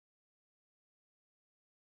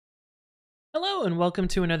Hello and welcome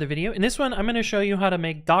to another video. In this one, I'm going to show you how to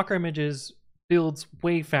make Docker images builds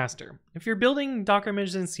way faster. If you're building Docker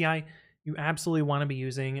images in CI, you absolutely want to be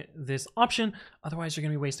using this option. Otherwise, you're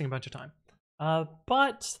going to be wasting a bunch of time.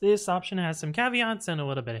 But this option has some caveats and a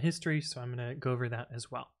little bit of history, so I'm going to go over that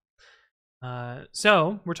as well.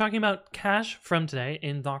 So we're talking about cache from today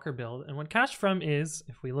in Docker build. And what cache from is,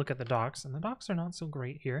 if we look at the docs, and the docs are not so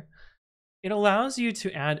great here, it allows you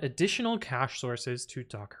to add additional cache sources to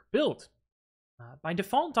Docker build. By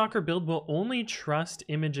default, Docker build will only trust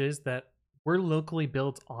images that were locally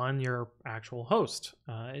built on your actual host.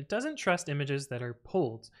 It doesn't trust images that are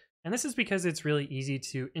pulled. And this is because it's really easy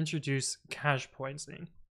to introduce cache poisoning.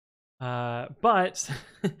 But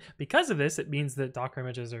because of this, it means that Docker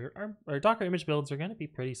images or Docker image builds are going to be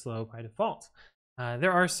pretty slow by default.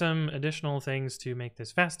 There are some additional things to make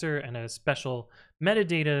this faster and a special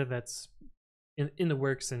metadata that's in the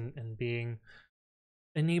works and being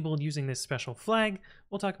enabled using this special flag.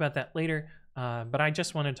 We'll talk about that later, but I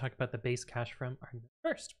just want to talk about the base cache from argument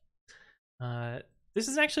first. This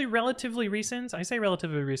is actually relatively recent. I say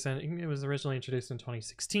relatively recent. It was originally introduced in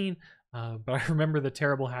 2016, but I remember the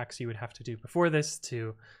terrible hacks you would have to do before this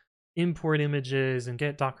to import images and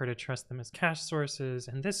get Docker to trust them as cache sources,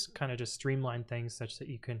 and this kind of just streamlined things such that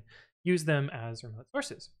you can use them as remote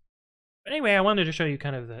sources. But anyway, I wanted to show you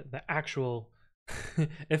kind of the actual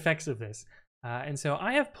effects of this. And so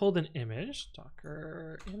I have pulled an image,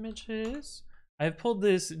 Docker images. I've pulled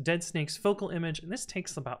this Dead Snakes focal image, and this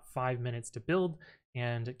takes about 5 minutes to build,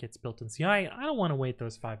 and it gets built in CI. I don't want to wait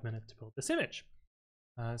those 5 minutes to build this image.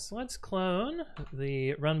 So let's clone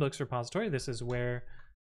the runbooks repository. This is where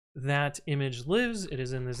that image lives. It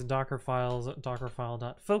is in this Docker files,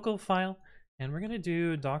 dockerfile.focal file. And we're going to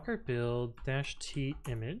do docker build -t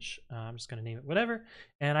image. I'm just going to name it whatever.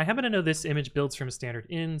 And I happen to know this image builds from standard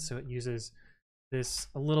in, so it uses this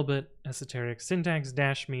a little bit esoteric syntax.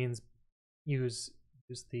 Dash means use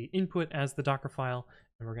the input as the Docker file,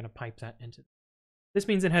 and we're going to pipe that into. This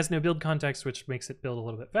means it has no build context, which makes it build a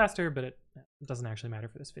little bit faster, but it doesn't actually matter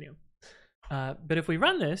for this video. But if we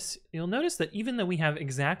run this, you'll notice that even though we have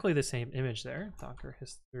exactly the same image there, Docker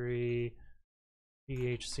history,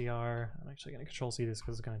 GHCR, I'm actually going to control C this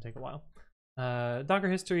because it's going to take a while. Docker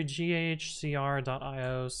history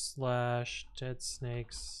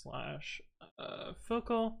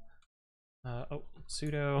ghcr.io/deadsnakes/focal.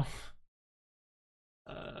 Sudo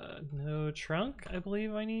no trunk, I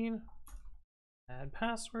believe I need. Bad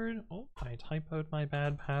password. Oh, I typoed my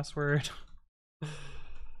bad password.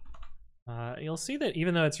 You'll see that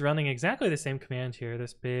even though it's running exactly the same command here,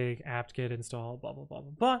 this big apt-get install, blah, blah, blah,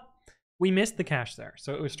 blah, blah, we missed the cache there.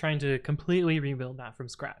 So it was trying to completely rebuild that from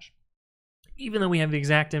scratch. Even though we have the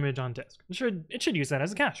exact image on disk. It should use that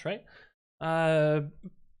as a cache, right?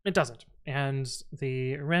 It doesn't. And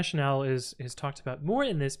the rationale is talked about more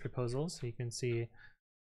in this proposal. So you can see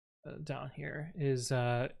down here is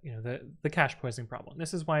the cache poisoning problem.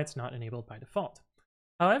 This is why it's not enabled by default.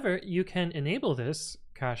 However, you can enable this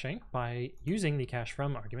caching by using the cache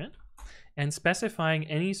from argument and specifying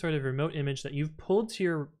any sort of remote image that you've pulled to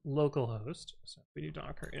your local host. So if we do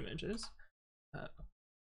Docker images,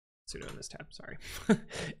 sudo in this tab, sorry.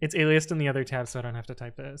 It's aliased in the other tab, so I don't have to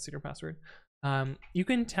type the sudo password. You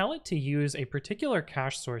can tell it to use a particular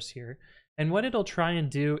cache source here, and what it'll try and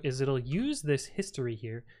do is it'll use this history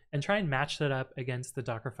here and try and match that up against the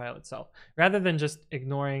Docker file itself. Rather than just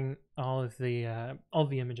ignoring all of the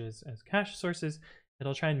images as cache sources,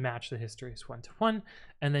 it'll try and match the histories one-to-one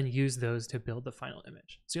and then use those to build the final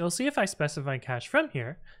image. So you'll see if I specify cache from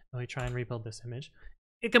here, and we try and rebuild this image,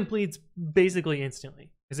 it completes basically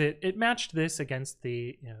instantly because it matched this against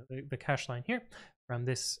the cache line here from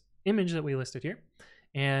this image that we listed here,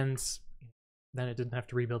 and then it didn't have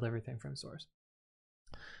to rebuild everything from source.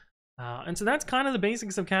 And so that's kind of the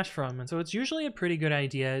basics of cache from. And so it's usually a pretty good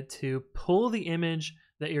idea to pull the image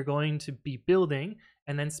that you're going to be building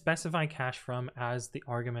and then specify cache from as the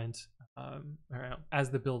argument, or as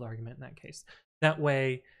the build argument in that case. That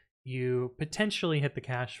way you potentially hit the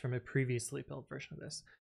cache from a previously built version of this.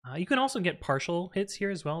 You can also get partial hits here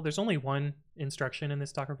as well. There's only one instruction in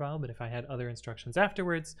this Docker file, but if I had other instructions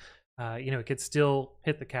afterwards, it could still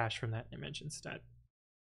hit the cache from that image instead.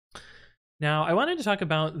 Now, I wanted to talk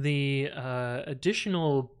about the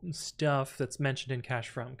additional stuff that's mentioned in cache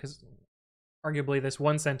from, because arguably this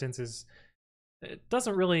one sentence it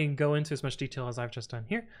doesn't really go into as much detail as I've just done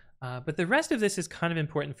here, but the rest of this is kind of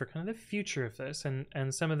important for kind of the future of this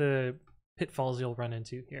and some of the pitfalls you'll run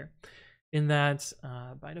into here. In that,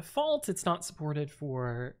 by default, it's not supported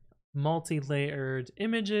for multi-layered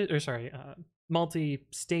images, or sorry,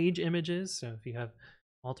 multi-stage images. So if you have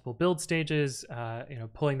multiple build stages.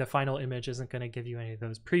 Pulling the final image isn't going to give you any of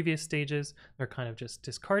those previous stages. They're kind of just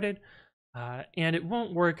discarded. And it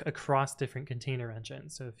won't work across different container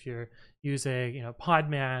engines. So if you're using,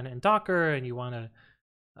 Podman and Docker, and you want to,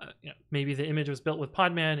 maybe the image was built with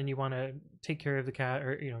Podman, and you want to take care of the cache,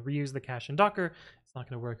 or reuse the cache in Docker, it's not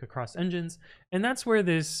going to work across engines. And that's where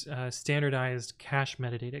this standardized cache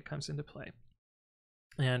metadata comes into play.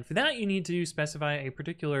 And for that, you need to specify a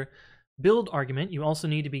particular build argument. You also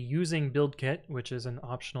need to be using BuildKit, which is an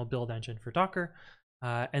optional build engine for Docker.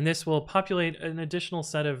 And this will populate an additional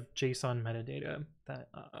set of JSON metadata that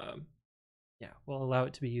will allow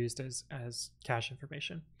it to be used as cache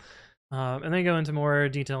information. And then go into more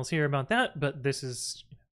details here about that, but this is,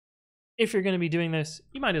 if you're going to be doing this,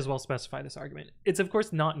 you might as well specify this argument. It's of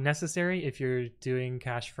course not necessary if you're doing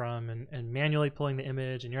cache from and manually pulling the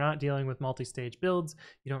image and you're not dealing with multi-stage builds.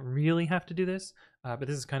 You don't really have to do this, but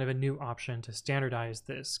this is kind of a new option to standardize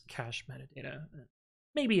this cache metadata.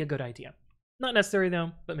 Maybe a good idea. Not necessary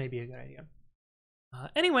though, but maybe a good idea.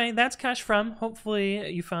 Anyway, that's cache from. Hopefully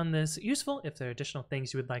you found this useful. If there are additional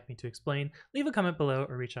things you would like me to explain, leave a comment below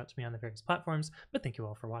or reach out to me on the various platforms. But thank you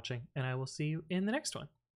all for watching, and I will see you in the next one.